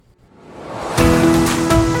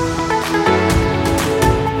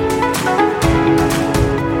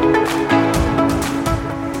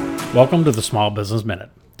Welcome to the Small Business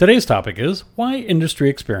Minute. Today's topic is why industry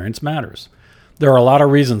experience matters. There are a lot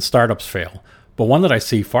of reasons startups fail, but one that I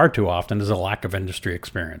see far too often is a lack of industry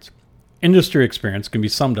experience. Industry experience can be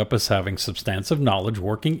summed up as having substantive knowledge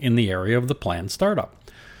working in the area of the planned startup.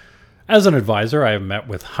 As an advisor, I have met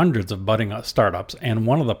with hundreds of budding startups, and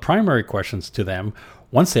one of the primary questions to them,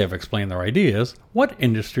 once they have explained their idea, is, what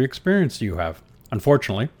industry experience do you have?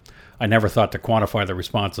 Unfortunately, I never thought to quantify the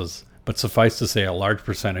responses, but suffice to say a large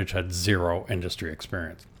percentage had zero industry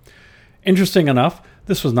experience. Interesting enough,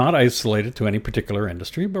 this was not isolated to any particular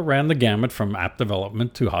industry, but ran the gamut from app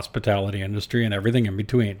development to hospitality industry and everything in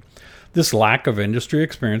between. This lack of industry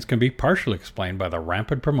experience can be partially explained by the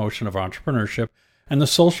rampant promotion of entrepreneurship and the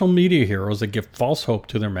social media heroes that give false hope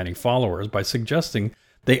to their many followers by suggesting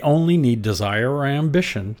they only need desire or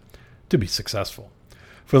ambition to be successful.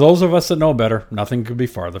 For those of us that know better, nothing could be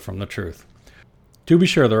farther from the truth. To be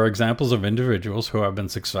sure, there are examples of individuals who have been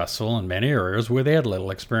successful in many areas where they had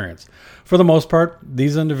little experience. For the most part,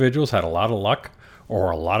 these individuals had a lot of luck or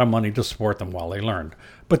a lot of money to support them while they learned,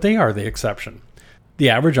 but they are the exception.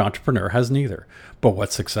 The average entrepreneur has neither, but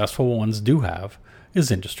what successful ones do have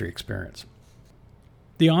is industry experience.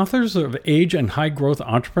 The authors of Age and High Growth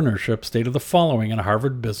Entrepreneurship stated the following in a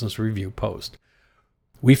Harvard Business Review post.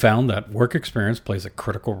 We found that work experience plays a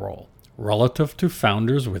critical role. Relative to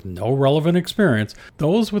founders with no relevant experience,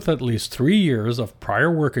 those with at least 3 years of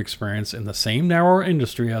prior work experience in the same narrow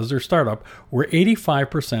industry as their startup were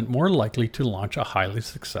 85% more likely to launch a highly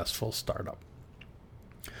successful startup.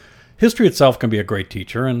 History itself can be a great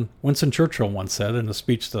teacher, and Winston Churchill once said in a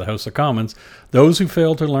speech to the House of Commons, "Those who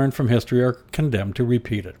fail to learn from history are condemned to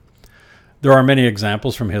repeat it." There are many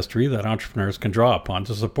examples from history that entrepreneurs can draw upon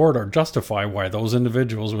to support or justify why those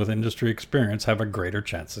individuals with industry experience have a greater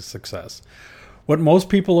chance of success. What most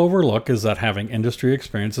people overlook is that having industry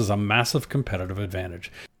experience is a massive competitive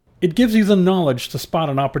advantage. It gives you the knowledge to spot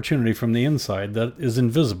an opportunity from the inside that is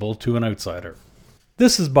invisible to an outsider.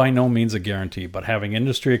 This is by no means a guarantee, but having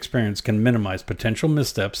industry experience can minimize potential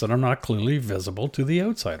missteps that are not clearly visible to the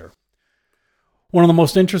outsider. One of the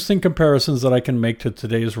most interesting comparisons that I can make to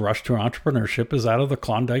today's rush to entrepreneurship is that of the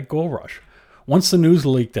Klondike Gold Rush. Once the news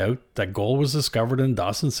leaked out that gold was discovered in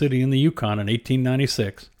Dawson City in the Yukon in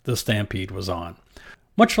 1896, the stampede was on.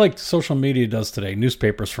 Much like social media does today,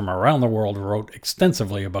 newspapers from around the world wrote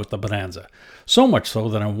extensively about the bonanza. So much so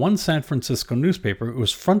that in one San Francisco newspaper, it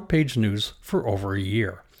was front-page news for over a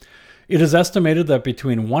year. It is estimated that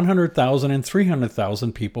between 100,000 and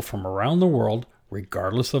 300,000 people from around the world,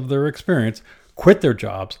 regardless of their experience, quit their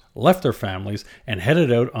jobs, left their families, and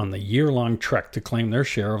headed out on the year-long trek to claim their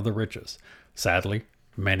share of the riches. Sadly,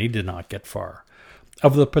 many did not get far.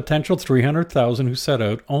 Of the potential 300,000 who set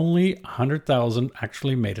out, only 100,000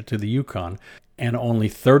 actually made it to the Yukon, and only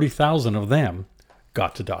 30,000 of them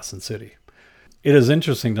got to Dawson City. It is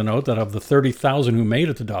interesting to note that of the 30,000 who made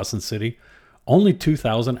it to Dawson City, only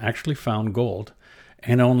 2,000 actually found gold,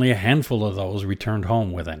 and only a handful of those returned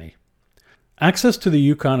home with any. Access to the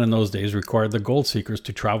Yukon in those days required the gold seekers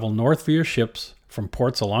to travel north via ships from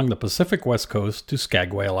ports along the Pacific West Coast to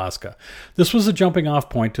Skagway, Alaska. This was a jumping off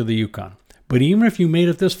point to the Yukon. But even if you made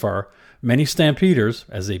it this far, many stampeders,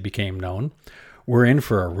 as they became known, were in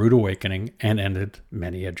for a rude awakening and ended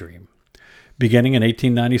many a dream. Beginning in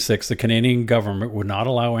 1896, the Canadian government would not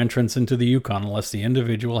allow entrance into the Yukon unless the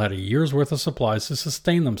individual had a year's worth of supplies to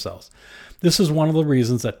sustain themselves. This is one of the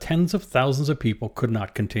reasons that tens of thousands of people could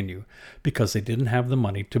not continue, because they didn't have the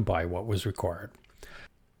money to buy what was required.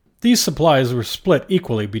 These supplies were split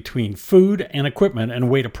equally between food and equipment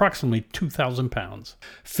and weighed approximately 2,000 pounds.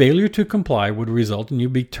 Failure to comply would result in you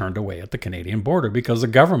being turned away at the Canadian border because the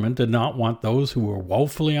government did not want those who were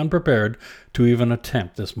woefully unprepared to even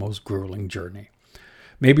attempt this most grueling journey.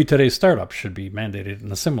 Maybe today's startups should be mandated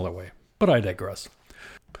in a similar way, but I digress.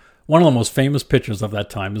 One of the most famous pictures of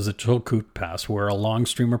that time is the Chilkoot Pass, where a long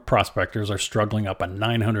stream of prospectors are struggling up a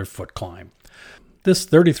 900-foot climb. This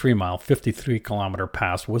 33-mile, 53-kilometer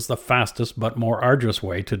pass was the fastest but more arduous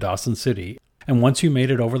way to Dawson City, and once you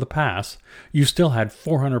made it over the pass, you still had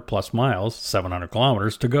 400-plus miles, 700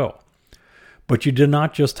 kilometers, to go. But you did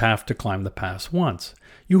not just have to climb the pass once.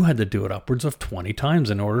 You had to do it upwards of 20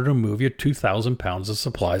 times in order to move your 2,000 pounds of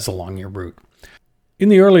supplies along your route. In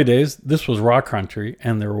the early days, this was raw country,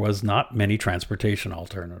 and there was not many transportation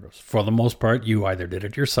alternatives. For the most part, you either did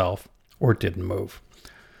it yourself or it didn't move.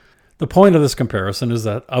 The point of this comparison is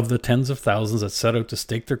that of the tens of thousands that set out to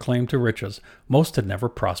stake their claim to riches, most had never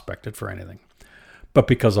prospected for anything. But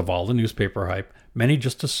because of all the newspaper hype, many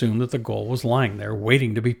just assumed that the gold was lying there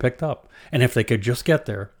waiting to be picked up, and if they could just get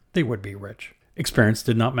there, they would be rich. Experience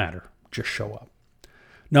did not matter, just show up.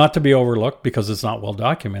 Not to be overlooked because it's not well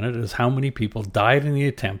documented is how many people died in the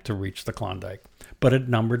attempt to reach the Klondike, but it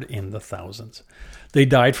numbered in the thousands. They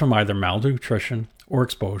died from either malnutrition or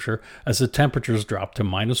exposure as the temperatures dropped to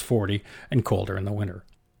minus 40 and colder in the winter.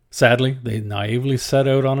 Sadly, they naively set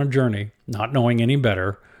out on a journey, not knowing any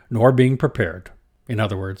better, nor being prepared. In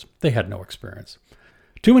other words, they had no experience.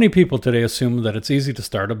 Too many people today assume that it's easy to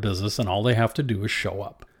start a business and all they have to do is show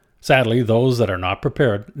up. Sadly, those that are not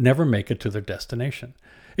prepared never make it to their destination.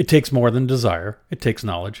 It takes more than desire, it takes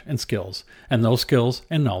knowledge and skills, and those skills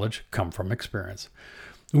and knowledge come from experience.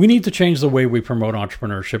 We need to change the way we promote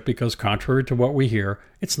entrepreneurship because contrary to what we hear,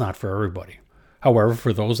 it's not for everybody. However,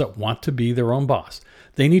 for those that want to be their own boss,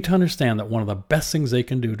 they need to understand that one of the best things they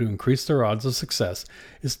can do to increase their odds of success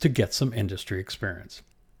is to get some industry experience.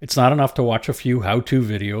 It's not enough to watch a few how-to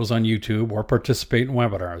videos on YouTube or participate in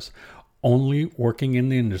webinars. Only working in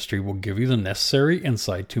the industry will give you the necessary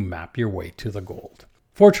insight to map your way to the gold.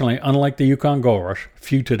 Fortunately, unlike the Yukon Gold Rush,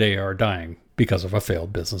 few today are dying because of a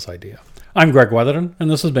failed business idea. I'm Greg Weatherden,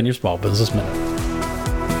 and this has been your Small Business Minute.